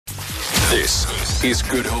This is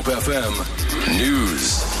Good Hope FM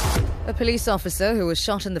News. A police officer who was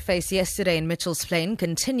shot in the face yesterday in Mitchell's Plain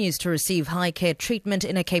continues to receive high care treatment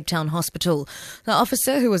in a Cape Town hospital. The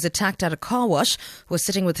officer, who was attacked at a car wash, was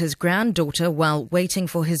sitting with his granddaughter while waiting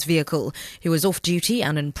for his vehicle. He was off duty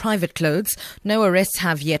and in private clothes. No arrests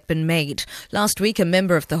have yet been made. Last week, a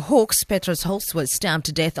member of the Hawks, Petrus Holst, was stabbed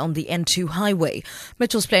to death on the N2 highway.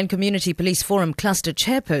 Mitchell's Plain Community Police Forum Cluster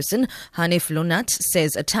Chairperson Hanif Lonat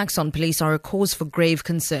says attacks on police are a cause for grave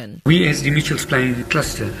concern. We as the Mitchell's Plain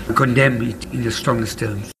Cluster condemn it in the strongest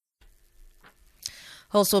terms.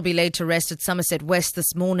 Holst will be laid to rest at Somerset West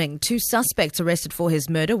this morning. 2 suspects arrested for his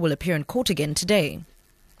murder will appear in court again today.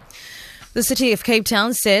 The City of Cape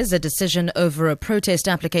Town says a decision over a protest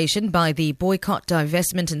application by the Boycott,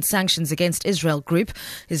 Divestment and Sanctions Against Israel group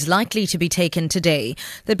is likely to be taken today.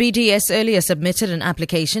 The BDS earlier submitted an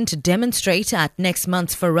application to demonstrate at next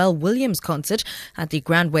month's Pharrell Williams concert at the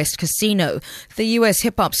Grand West Casino. The US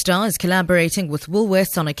hip-hop star is collaborating with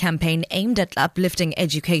Woolworths on a campaign aimed at uplifting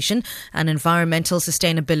education and environmental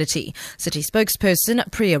sustainability. City spokesperson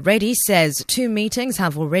Priya Reddy says 2 meetings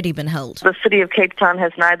have already been held. The City of Cape Town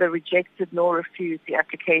has neither rejected nor refused the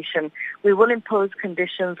application. We will impose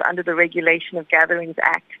conditions under the Regulation of Gatherings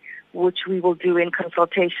Act, which we will do in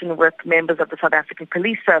consultation with members of the South African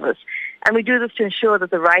Police Service. And we do this to ensure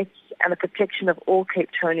that the rights and the protection of all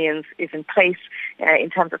Cape Townians is in place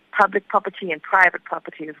in terms of public property and private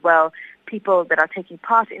property as well, people that are taking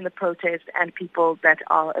part in the protest and people that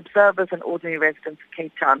are observers and ordinary residents of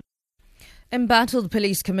Cape Town. Embattled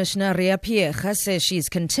Police Commissioner Ria Pierre says she's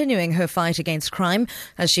continuing her fight against crime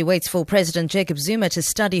as she waits for President Jacob Zuma to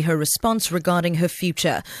study her response regarding her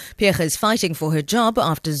future. Pierre is fighting for her job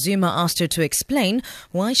after Zuma asked her to explain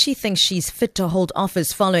why she thinks she's fit to hold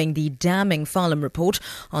office following the damning Farlam report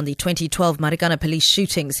on the 2012 Marikana police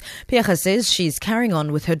shootings. Pierre says she's carrying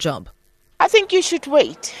on with her job. I think you should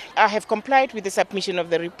wait. I have complied with the submission of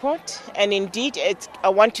the report, and indeed I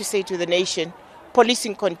want to say to the nation,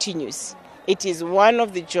 policing continues. It is one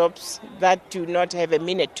of the jobs that do not have a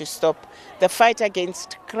minute to stop. The fight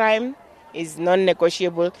against crime is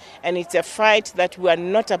non-negotiable, and it's a fight that we are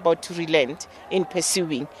not about to relent in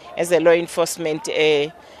pursuing as a law enforcement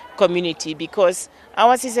community, because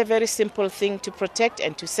ours is a very simple thing to protect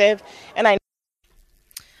and to serve.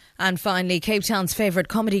 And finally, Cape Town's favourite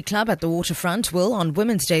comedy club at the waterfront will, on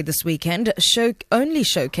Women's Day this weekend, only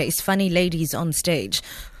showcase funny ladies on stage.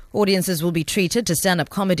 Audiences will be treated to stand-up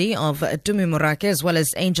comedy of Dumi Morake as well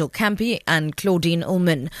as Angel Campy and Claudine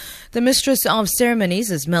Ullman. The mistress of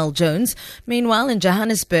ceremonies is Mel Jones. Meanwhile, in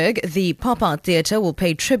Johannesburg, the Pop-Art Theatre will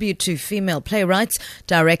pay tribute to female playwrights,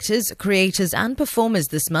 directors, creators and performers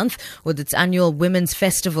this month with its annual Women's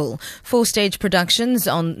Festival. 4 stage productions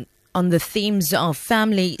on the themes of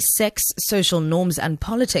family, sex, social norms and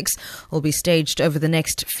politics will be staged over the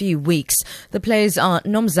next few weeks. The plays are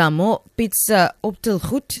Nomzamo, Pizza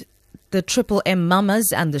Optilgoed, the Triple M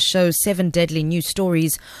Mamas and the show 7 Deadly New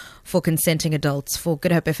Stories for Consenting Adults. For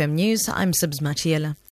Good Hope FM News, I'm Sibs Matiela.